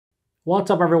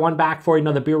What's up everyone, back for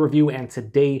another beer review, and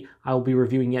today I will be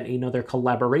reviewing yet another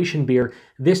collaboration beer,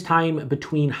 this time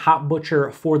between Hop Butcher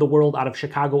for the World out of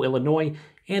Chicago, Illinois,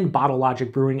 and Bottle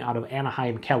Logic Brewing out of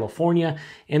Anaheim, California,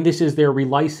 and this is their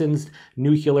relicensed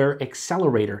nuclear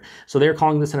Accelerator. So they're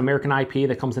calling this an American IPA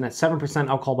that comes in at 7%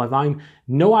 alcohol by volume.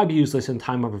 No IBUs listed in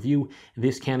time of review.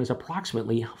 This can is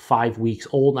approximately 5 weeks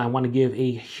old, and I want to give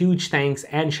a huge thanks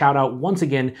and shout out once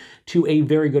again to a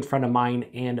very good friend of mine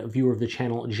and a viewer of the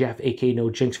channel, Jeff, aka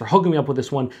NoJinx, for hooking me up with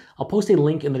this one. I'll post a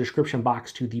link in the description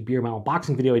box to the beer mile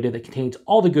unboxing video I did that contains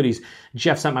all the goodies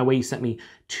Jeff sent my way. He sent me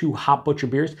 2 Hop Butcher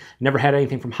beers. Never had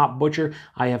anything from Hop Butcher.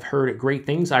 I have heard great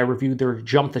things. I reviewed their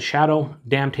Jump the Shadow.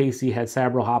 Damn tasty, had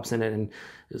Sabro hops in it, and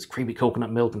it was creamy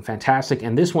coconut milk and fantastic.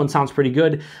 And this one sounds pretty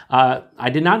good. I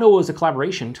did not know it was a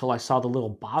collaboration until I saw the little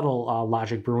Bottle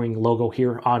Logic Brewing logo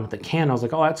here on the can. I was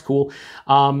like, oh, that's cool.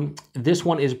 This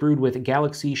one is brewed with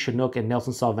Galaxy, Chinook, and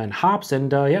Nelson Sauvin hops.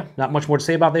 And yeah, not much more to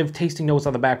say about it. They have tasting notes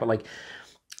on the back, but like,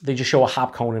 they just show a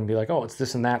hop cone and be like, oh, it's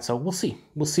this and that. So we'll see.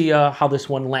 We'll see how this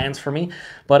one lands for me.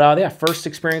 But yeah, first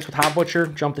experience with Hop Butcher,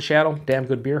 Jump the Shadow, damn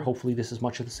good beer. Hopefully this is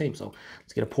much of the same. So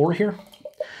let's get a pour here.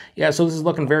 Yeah, so this is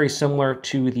looking very similar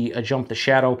to the Jump the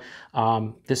Shadow.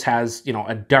 This has, you know,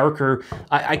 a darker,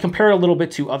 I compare it a little bit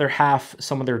to other half,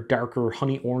 some of their darker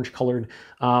honey orange colored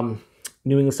New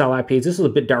England style IPAs. This is a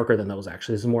bit darker than those,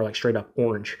 actually. This is more like straight up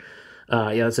orange.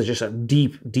 Yeah, this is just a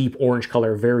deep, deep orange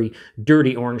color, very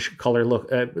dirty orange color. Look,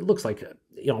 it looks like,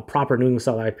 you know, proper New England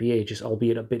style IPA, just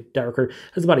albeit a bit darker.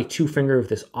 Has about a 2-finger of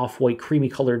this off-white, creamy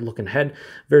colored looking head.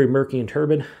 Very murky and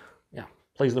turbid. Yeah,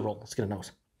 plays the role. Let's get a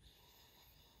nose.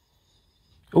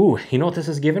 Ooh, you know what this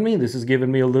is giving me? This is giving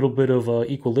me a little bit of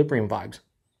Equilibrium vibes.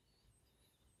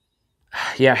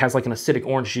 Yeah, it has like an acidic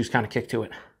orange juice kind of kick to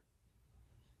it.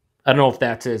 I don't know if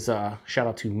that is, shout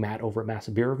out to Matt over at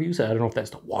Massive Beer Reviews. I don't know if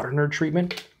that's the water nerd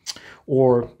treatment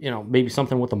or, you know, maybe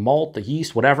something with the malt, the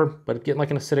yeast, whatever, but getting like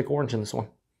an acidic orange in this one.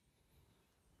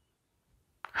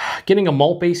 Getting a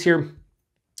malt base here,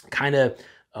 kind of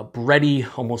a bready,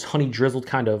 almost honey drizzled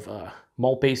kind of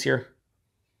malt base here.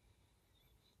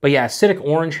 But yeah, acidic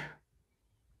orange.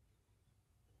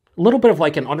 A little bit of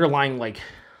like an underlying like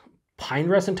pine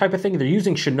resin type of thing. They're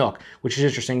using Chinook, which is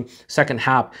interesting. Second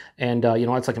hop, and you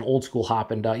know, it's like an old school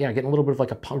hop, and yeah, getting a little bit of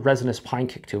like a resinous pine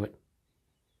kick to it.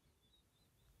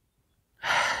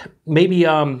 Maybe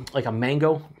like a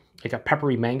mango, like a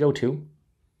peppery mango too.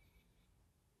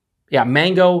 Yeah,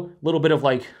 mango, a little bit of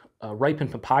like ripened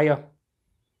papaya,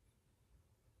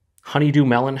 honeydew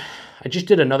melon. I just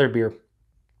did another beer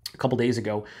a couple days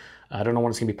ago. I don't know when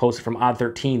it's gonna be posted, from Odd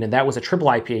 13, and that was a triple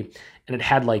IPA, and it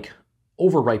had like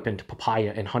over-ripened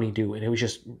papaya and honeydew, and it was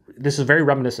just, this is very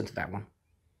reminiscent to that one.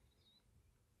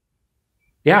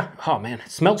 Yeah, oh man,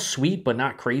 it smells sweet, but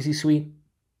not crazy sweet.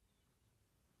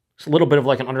 It's a little bit of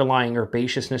like an underlying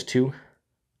herbaceousness too.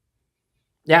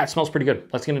 Yeah, it smells pretty good.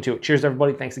 Let's get into it. Cheers,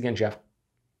 everybody. Thanks again, Jeff.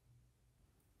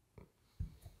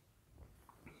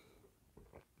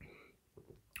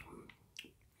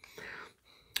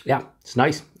 Yeah, it's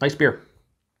nice. Nice beer.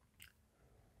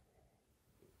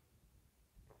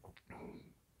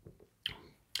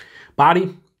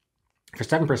 Body, for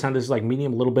 7%, this is like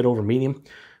medium, a little bit over medium.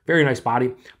 Very nice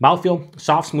body. Mouthfeel,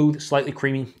 soft, smooth, slightly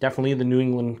creamy. Definitely in the New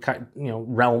England, you know,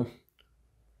 realm.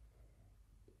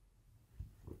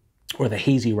 Or the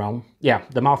hazy realm. Yeah,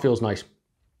 the mouthfeel is nice.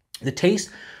 The taste,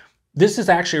 this is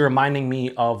actually reminding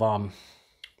me of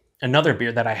another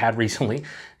beer that I had recently.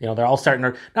 You know, they're all starting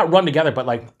to, not run together, but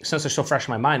like, since they're so fresh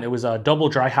in my mind, it was a double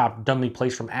dry hop Dunley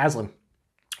Place from Aslan,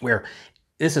 where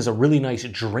this is a really nice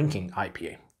drinking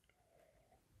IPA.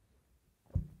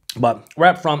 But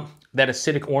right up front, that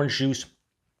acidic orange juice,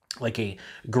 like a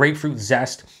grapefruit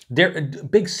zest. There, a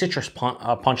big citrus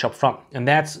punch up front, and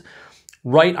that's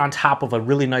right on top of a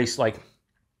really nice, like,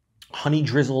 honey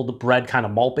drizzled bread kind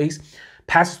of malt base.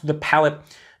 Passes through the palate,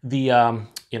 the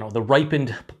you know, the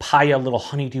ripened papaya, little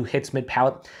honeydew hits mid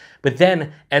palate. But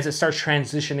then, as it starts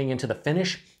transitioning into the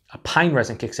finish, a pine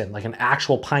resin kicks in, like an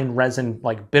actual pine resin,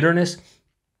 like bitterness,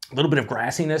 a little bit of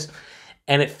grassiness,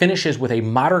 and it finishes with a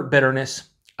moderate bitterness.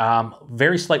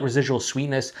 Very slight residual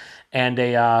sweetness, and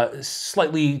a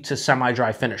slightly to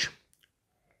semi-dry finish.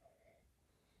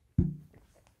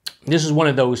 This is one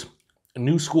of those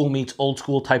new school meets old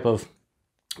school type of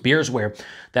beers where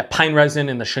that pine resin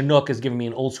and the Chinook is giving me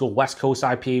an old school West Coast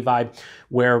IPA vibe,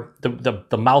 where the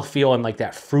mouthfeel and like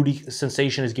that fruity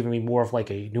sensation is giving me more of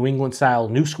like a New England style,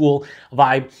 new school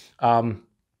vibe.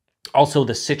 Also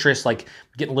the citrus, like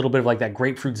getting a little bit of like that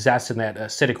grapefruit zest and that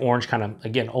acidic orange kind of,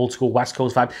 again, old school West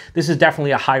Coast vibe. This is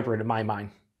definitely a hybrid in my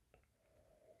mind.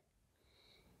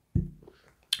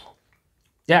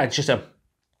 Yeah, it's just a,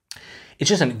 it's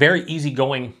just a very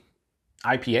easygoing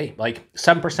IPA. Like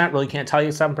 7%, really can't tell you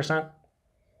 7%.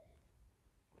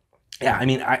 Yeah, I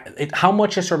mean, how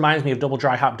much this reminds me of Double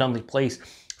Dry Hop Dunley Place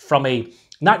from a,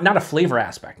 not a flavor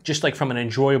aspect, just like from an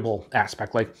enjoyable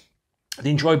aspect. Like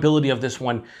the enjoyability of this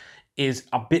one is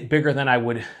a bit bigger than I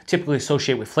would typically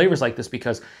associate with flavors like this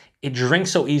because it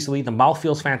drinks so easily, the mouth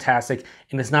feels fantastic,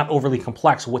 and it's not overly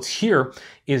complex. What's here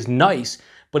is nice,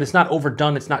 but it's not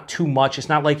overdone, it's not too much. It's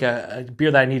not like a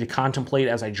beer that I need to contemplate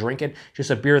as I drink it, just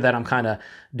a beer that I'm kind of,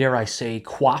 dare I say,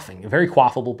 quaffing. A very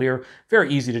quaffable beer,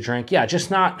 very easy to drink. Yeah, just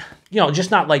not,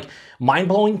 just not like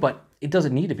mind-blowing, but it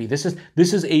doesn't need to be. This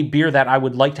is a beer that I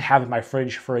would like to have in my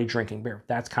fridge for a drinking beer.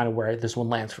 That's kind of where this one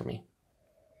lands for me.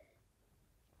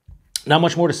 Not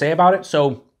much more to say about it.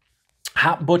 So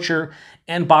Hop Butcher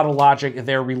and Bottle Logic,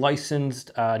 they're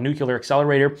relicensed nuclear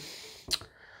accelerator.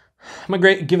 I'm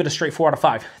going to give it a straight 4 out of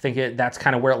 5. I think that's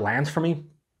kind of where it lands for me.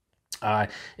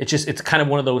 It's kind of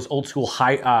one of those old school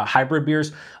hybrid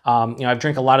beers. I've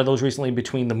drank a lot of those recently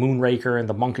between the Moonraker and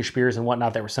the Monkish beers and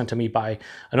whatnot that were sent to me by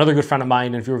another good friend of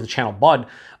mine and viewer of the channel, Bud.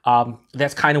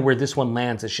 That's kind of where this one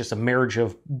lands. It's just a marriage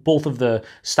of both of the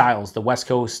styles, the West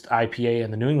Coast IPA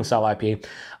and the New England style IPA.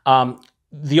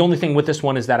 The only thing with this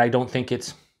one is that I don't think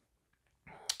it's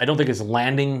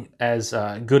landing as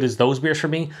good as those beers for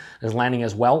me, as landing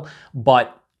as well,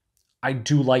 but I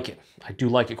do like it. I do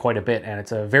like it quite a bit, and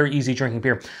it's a very easy drinking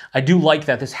beer. I do like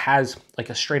that this has like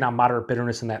a straight on moderate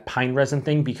bitterness and that pine resin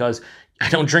thing, because I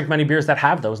don't drink many beers that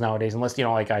have those nowadays, unless,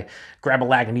 like I grab a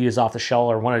Lagunitas off the shelf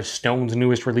or one of Stone's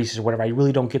newest releases or whatever. I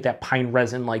really don't get that pine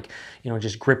resin, like,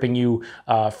 just gripping you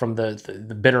from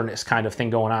the bitterness kind of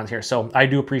thing going on here. So I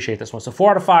do appreciate this one. So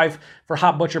 4 out of 5 for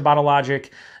Hop Butcher, Bottle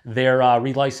Logic. Their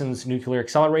relicensed nuclear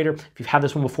accelerator. If you've had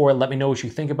this one before, let me know what you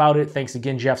think about it. Thanks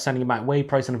again, Jeff, sending it my way.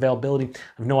 Price and availability, I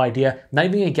have no idea. Not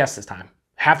even gonna guess this time.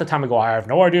 Half the time I go, I have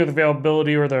no idea the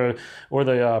availability or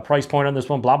the price point on this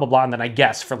one, blah, blah, blah, and then I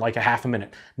guess for like a half a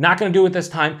minute. Not going to do it this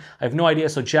time. I have no idea.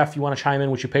 So Jeff, you want to chime in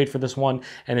what you paid for this one,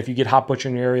 and if you get Hop Butcher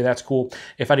in your area, that's cool.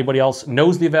 If anybody else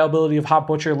knows the availability of Hop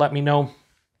Butcher, let me know,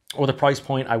 or the price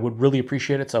point. I would really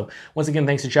appreciate it. So once again,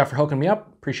 thanks to Jeff for hooking me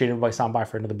up. Appreciate everybody stopping by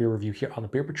for another beer review here on the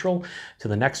Beer Patrol. To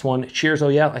the next one. Cheers. Oh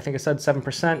yeah, I think I said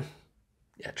 7%.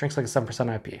 Yeah, it drinks like a 7%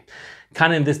 IPA.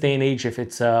 Kind of in this day and age, if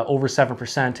it's over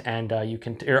 7% and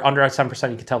or under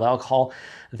 7%, you can tell the alcohol,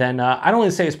 then I don't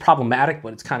want to say it's problematic,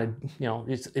 but it's kind of,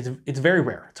 it's very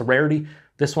rare. It's a rarity.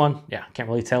 This one, yeah, can't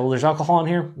really tell there's alcohol in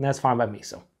here, and that's fine by me.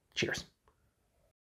 So cheers.